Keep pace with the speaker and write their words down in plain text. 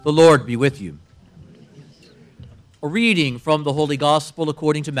The Lord be with you. A reading from the Holy Gospel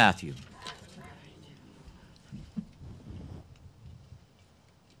according to Matthew.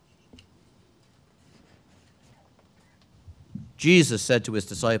 Jesus said to his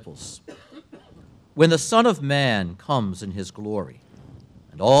disciples, "When the Son of Man comes in his glory,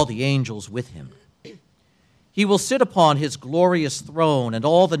 and all the angels with him, he will sit upon his glorious throne, and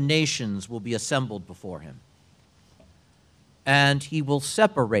all the nations will be assembled before him. And he will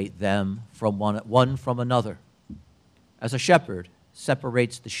separate them from one from another, as a shepherd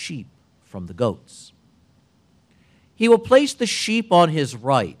separates the sheep from the goats. He will place the sheep on his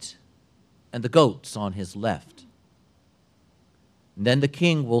right and the goats on his left. And then the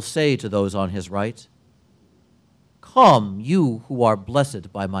king will say to those on his right, 'Come, you who are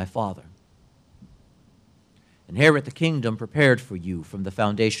blessed by my Father. Inherit the kingdom prepared for you from the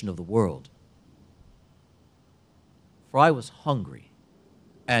foundation of the world. For I was hungry,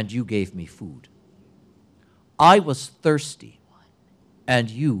 and you gave me food. I was thirsty, and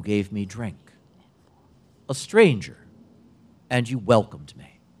you gave me drink. A stranger, and you welcomed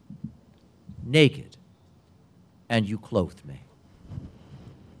me. Naked, and you clothed me.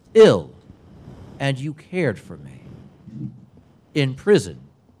 Ill, and you cared for me. In prison,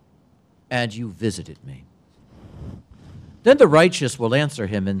 and you visited me.' Then the righteous will answer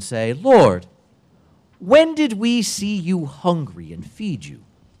him and say, 'Lord, when did we see you hungry and feed you,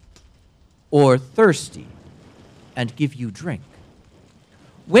 or thirsty and give you drink?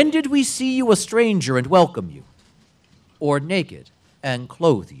 When did we see you a stranger and welcome you, or naked and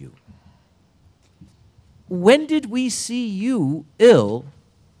clothe you? When did we see you ill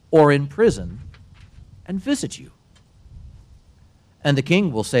or in prison and visit you?' And the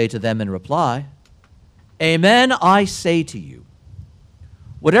king will say to them in reply, 'Amen, I say to you,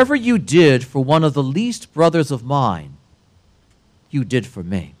 whatever you did for one of the least brothers of mine, you did for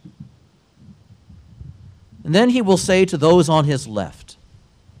me.' And then he will say to those on his left,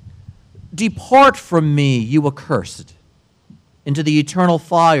 'Depart from me, you accursed, into the eternal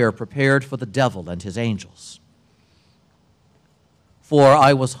fire prepared for the devil and his angels. For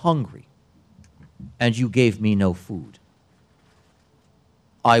I was hungry, and you gave me no food.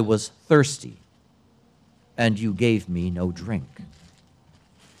 I was thirsty, and you gave me no drink.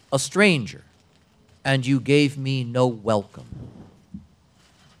 A stranger, and you gave me no welcome.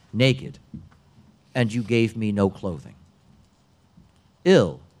 Naked, and you gave me no clothing.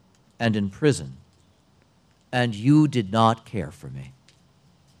 Ill and in prison, and you did not care for me.'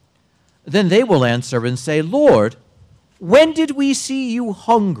 Then they will answer and say, 'Lord, when did we see you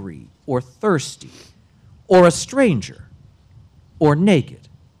hungry or thirsty, or a stranger, or naked,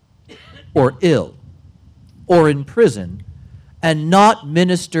 or ill, or in prison, and not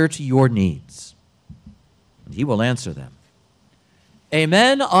minister to your needs?' And he will answer them,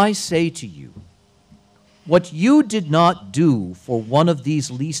 'Amen, I say to you, what you did not do for one of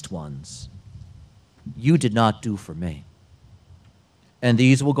these least ones, you did not do for me.' And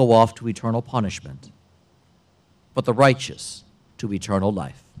these will go off to eternal punishment, but the righteous to eternal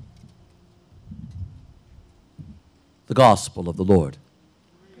life." The Gospel of the Lord.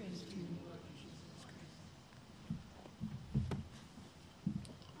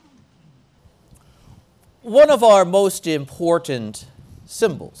 One of our most important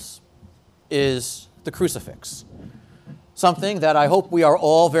symbols is the crucifix, something that I hope we are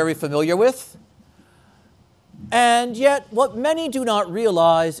all very familiar with. And yet, what many do not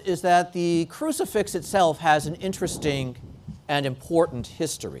realize is that the crucifix itself has an interesting and important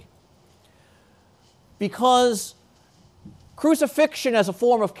history. Because crucifixion as a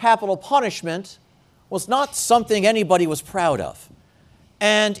form of capital punishment was not something anybody was proud of.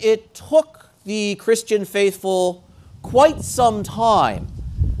 And it took the Christian faithful quite some time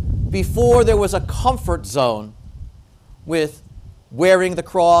before there was a comfort zone with wearing the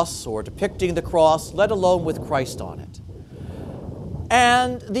cross or depicting the cross, let alone with Christ on it.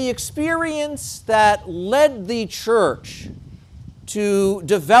 And the experience that led the church to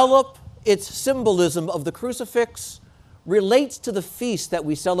develop its symbolism of the crucifix relates to the feast that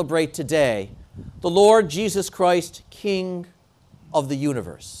we celebrate today, the Lord Jesus Christ, King of the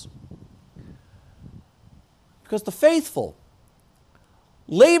universe. Because the faithful,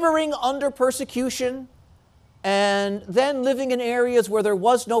 laboring under persecution and then living in areas where there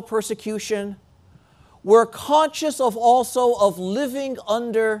was no persecution, were conscious of living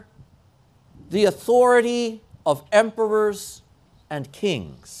under the authority of emperors and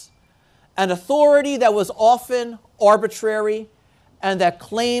kings, an authority that was often arbitrary and that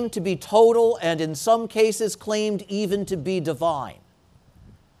claimed to be total and in some cases claimed even to be divine.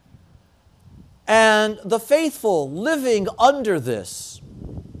 And the faithful living under this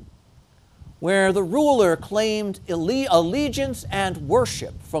where the ruler claimed allegiance and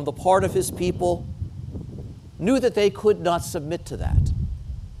worship from the part of his people, knew that they could not submit to that.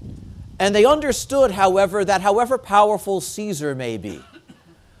 And they understood, however, that however powerful Caesar may be,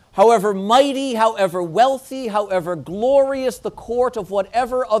 however mighty, however wealthy, however glorious the court of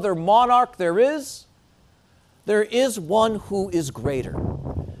whatever other monarch there is one who is greater.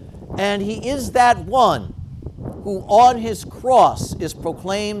 And he is that one who on his cross is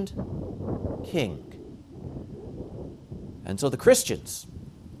proclaimed king. And so the Christians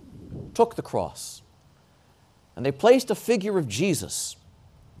took the cross and they placed a figure of Jesus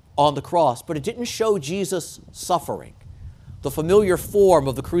on the cross, but it didn't show Jesus suffering, the familiar form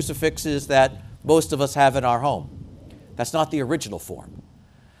of the crucifixes that most of us have in our home. That's not the original form.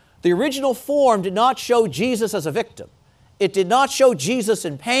 The original form did not show Jesus as a victim. It did not show Jesus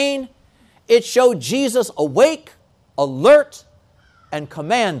in pain. It showed Jesus awake, alert, and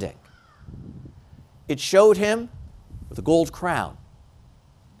commanding. It showed him with a gold crown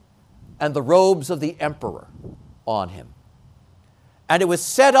and the robes of the emperor on him. And it was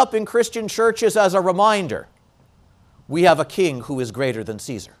set up in Christian churches as a reminder, we have a king who is greater than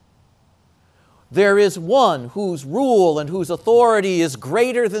Caesar. There is one whose rule and whose authority is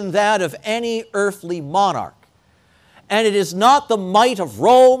greater than that of any earthly monarch. And it is not the might of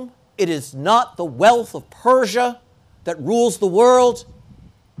Rome, it is not the wealth of Persia that rules the world.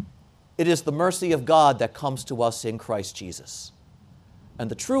 It is the mercy of God that comes to us in Christ Jesus. And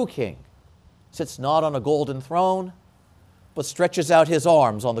the true king sits not on a golden throne, but stretches out his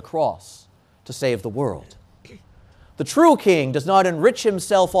arms on the cross to save the world. The true king does not enrich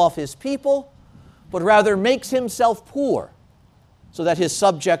himself off his people, but rather makes himself poor so that his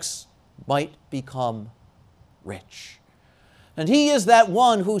subjects might become rich. And he is that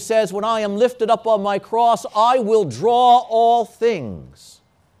one who says, when I am lifted up on my cross, I will draw all things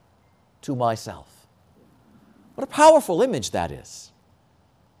to myself. What a powerful image that is.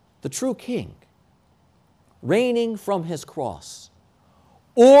 The true king, reigning from his cross,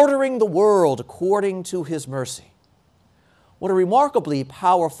 ordering the world according to his mercy. What a remarkably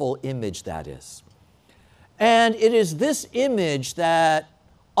powerful image that is. And it is this image that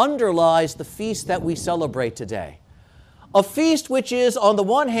underlies the feast that we celebrate today. A feast which is, on the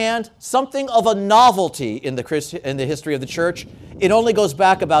one hand, something of a novelty in the history of the church. It only goes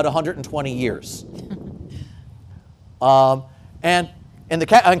back about 120 years. And in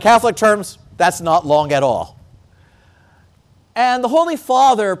Catholic terms, that's not long at all. And the Holy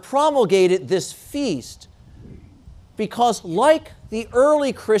Father promulgated this feast because, like the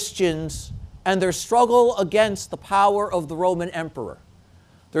early Christians and their struggle against the power of the Roman emperor,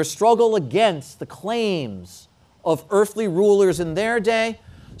 their struggle against the claims of earthly rulers in their day,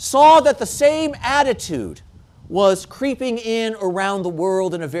 saw that the same attitude was creeping in around the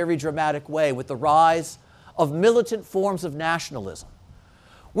world in a very dramatic way with the rise of militant forms of nationalism,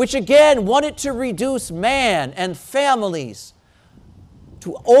 which again wanted to reduce man and families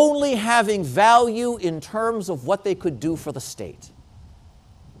to only having value in terms of what they could do for the state,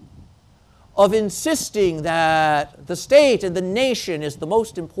 of insisting that the state and the nation is the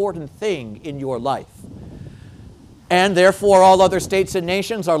most important thing in your life. And therefore, all other states and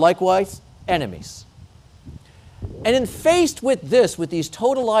nations are likewise enemies. And in faced with this, with these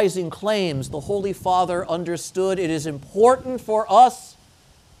totalizing claims, the Holy Father understood it is important for us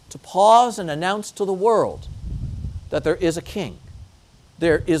to pause and announce to the world that there is a king,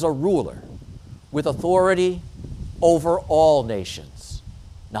 there is a ruler with authority over all nations,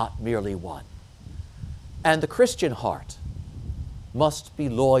 not merely one. And the Christian heart must be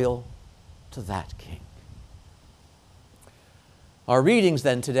loyal to that king. Our readings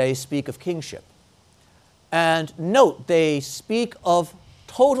then today speak of kingship. And note, they speak of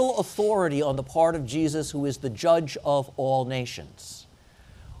total authority on the part of Jesus, who is the judge of all nations,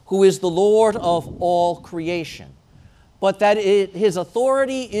 who is the Lord of all creation, but that his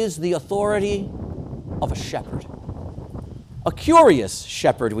authority is the authority of a shepherd. A curious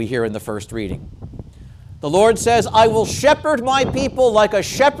shepherd we hear in the first reading. The Lord says, I will shepherd my people like a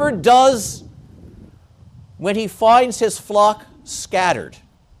shepherd does when he finds his flock scattered.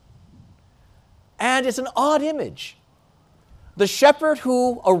 And it's an odd image. The shepherd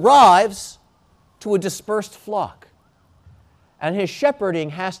who arrives to a dispersed flock. And his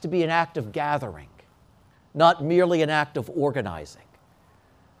shepherding has to be an act of gathering, not merely an act of organizing.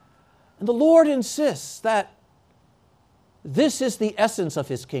 And the Lord insists that this is the essence of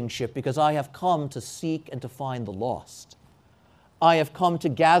his kingship, because I have come to seek and to find the lost. I have come to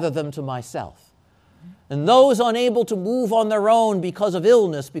gather them to myself. And those unable to move on their own because of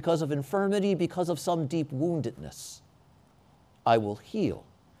illness, because of infirmity, because of some deep woundedness, I will heal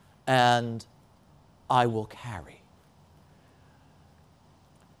and I will carry.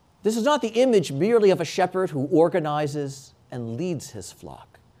 This is not the image merely of a shepherd who organizes and leads his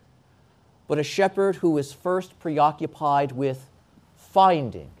flock, but a shepherd who is first preoccupied with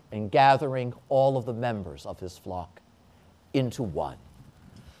finding and gathering all of the members of his flock into one.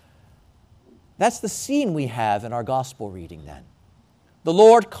 That's the scene we have in our gospel reading then. The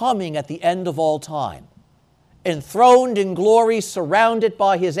Lord coming at the end of all time, enthroned in glory, surrounded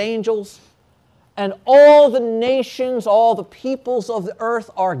by his angels, and all the nations, all the peoples of the earth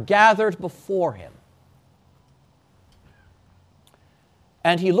are gathered before him.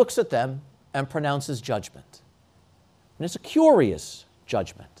 And he looks at them and pronounces judgment. And it's a curious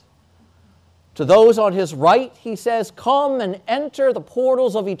judgment. To those on his right, he says, "Come and enter the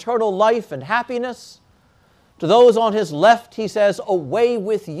portals of eternal life and happiness." To those on his left, he says, "Away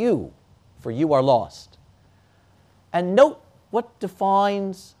with you, for you are lost." And note what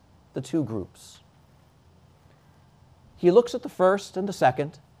defines the two groups. He looks at the first and the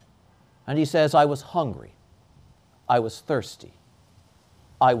second, and he says, "I was hungry. I was thirsty.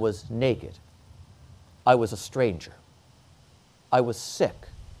 I was naked. I was a stranger. I was sick.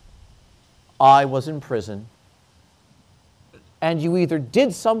 I was in prison. And you either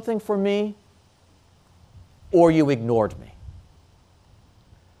did something for me or you ignored me."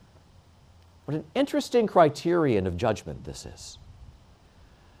 What an interesting criterion of judgment this is.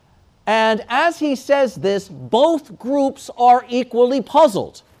 And as he says this, both groups are equally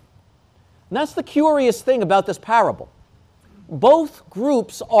puzzled. And that's the curious thing about this parable. Both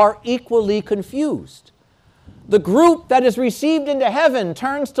groups are equally confused. The group that is received into heaven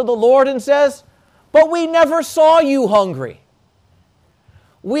turns to the Lord and says, "But we never saw you hungry.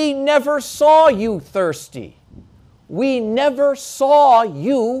 We never saw you thirsty. We never saw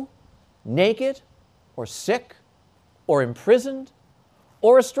you naked or sick or imprisoned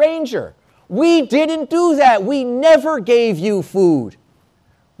or a stranger. We didn't do that. We never gave you food.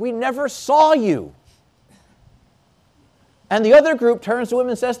 We never saw you." And the other group turns to him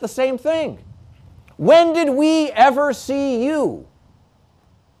and says the same thing. "When did we ever see you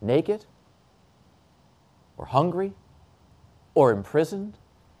naked or hungry or imprisoned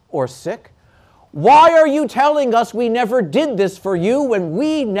or sick? Why are you telling us we never did this for you when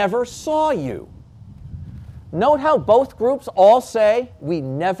we never saw you?" Note how both groups all say, "We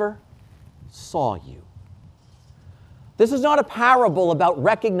never saw you." This is not a parable about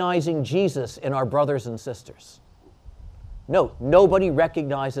recognizing Jesus in our brothers and sisters. Note, nobody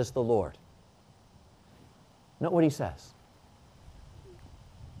recognizes the Lord. Note what he says.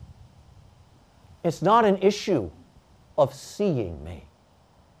 It's not an issue of seeing me.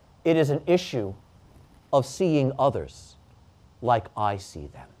 It is an issue of seeing others like I see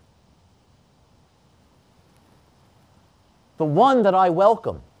them. The one that I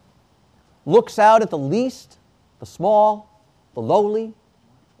welcome looks out at the least, the small, the lowly,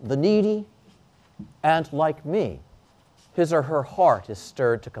 the needy, and like me, his or her heart is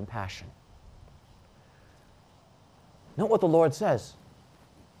stirred to compassion. Note what the Lord says.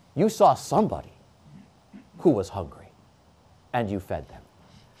 You saw somebody who was hungry, and you fed them.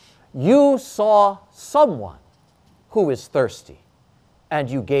 You saw someone who is thirsty, and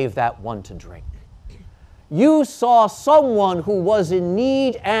you gave that one to drink. You saw someone who was in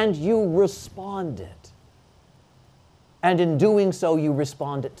need, and you responded. And in doing so, you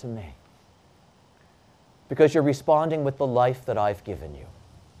responded to me. Because you're responding with the life that I've given you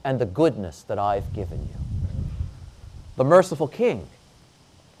and the goodness that I've given you. The merciful king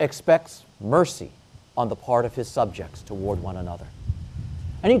expects mercy on the part of his subjects toward one another.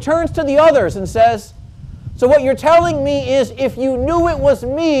 And he turns to the others and says, "So what you're telling me is if you knew it was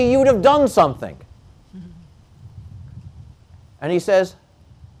me, you would have done something." And he says,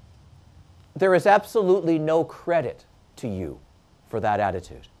 there is absolutely no credit to you for that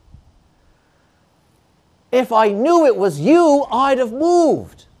attitude. If I knew it was you, I'd have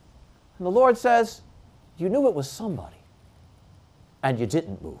moved. And the Lord says, you knew it was somebody, and you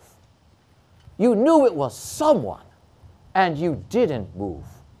didn't move. You knew it was someone, and you didn't move.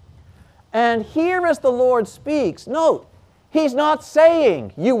 And here as the Lord speaks, note, he's not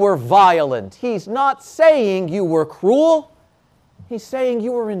saying you were violent. He's not saying you were cruel. He's saying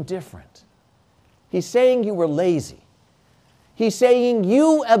you were indifferent. He's saying you were lazy. He's saying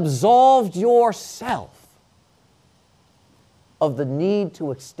you absolved yourself of the need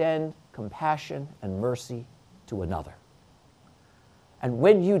to extend compassion and mercy to another. And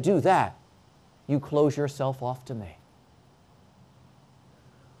when you do that, you close yourself off to me.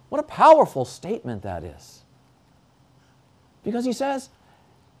 What a powerful statement that is. Because he says,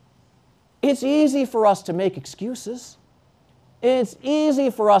 it's easy for us to make excuses. It's easy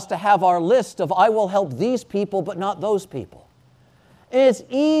for us to have our list of, I will help these people, but not those people. It's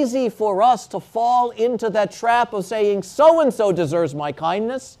easy for us to fall into that trap of saying, so-and-so deserves my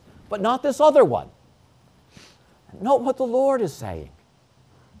kindness, but not this other one. Note what the Lord is saying.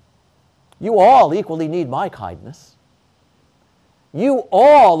 You all equally need my kindness. You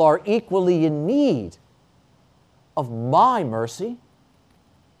all are equally in need of my mercy.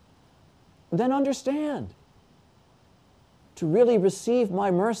 Then understand, to really receive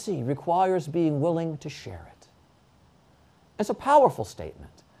my mercy requires being willing to share it. It's a powerful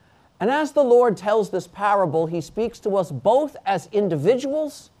statement. And as the Lord tells this parable, he speaks to us both as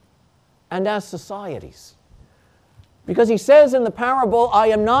individuals and as societies. Because he says in the parable, I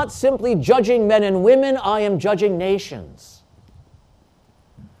am not simply judging men and women, I am judging nations.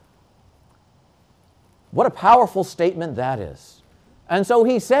 What a powerful statement that is. And so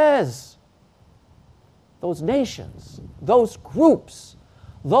he says, those nations, those groups,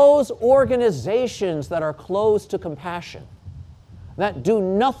 those organizations that are closed to compassion, that do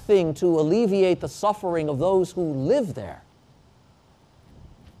nothing to alleviate the suffering of those who live there,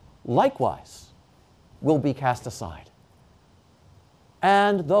 likewise will be cast aside.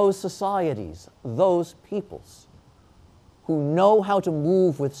 And those societies, those peoples who know how to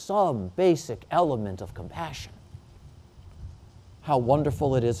move with some basic element of compassion, how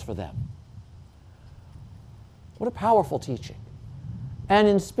wonderful it is for them. What a powerful teaching. And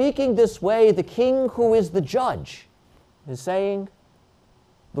in speaking this way, the king who is the judge is saying,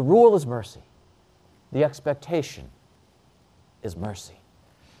 the rule is mercy. The expectation is mercy.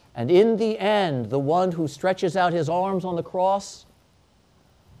 And in the end, the one who stretches out his arms on the cross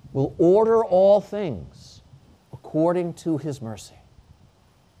will order all things according to his mercy.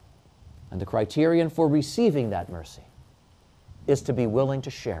 And the criterion for receiving that mercy is to be willing to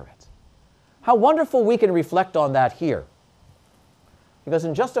share it. How wonderful we can reflect on that here. Because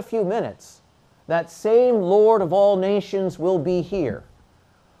in just a few minutes, that same Lord of all nations will be here.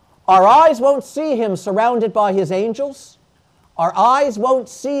 Our eyes won't see him surrounded by his angels. Our eyes won't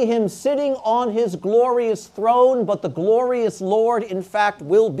see him sitting on his glorious throne, but the glorious Lord, in fact,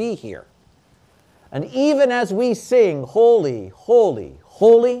 will be here. And even as we sing, holy, holy,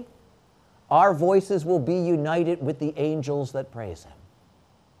 holy, our voices will be united with the angels that praise him.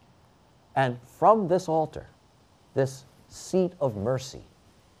 And from this altar, this seat of mercy,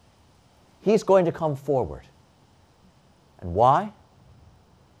 he's going to come forward. And why?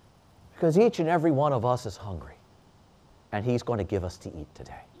 Because each and every one of us is hungry, and he's going to give us to eat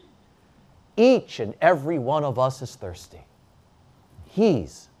today. Each and every one of us is thirsty.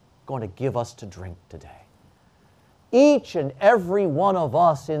 He's going to give us to drink today. Each and every one of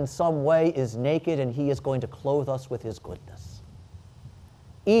us in some way is naked, and he is going to clothe us with his goodness.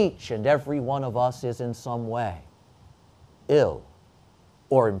 Each and every one of us is in some way ill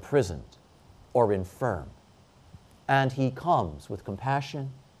or imprisoned or infirm, and he comes with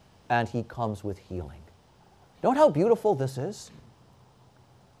compassion and he comes with healing. Note how beautiful this is.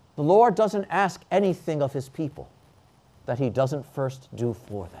 The Lord doesn't ask anything of his people that he doesn't first do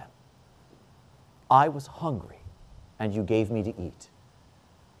for them. I was hungry, and you gave me to eat.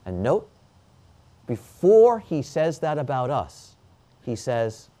 And note, before he says that about us, he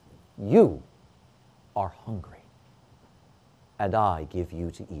says, you are hungry, and I give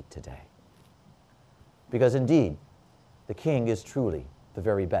you to eat today. Because indeed, the King is truly the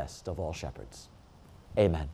very best of all shepherds. Amen.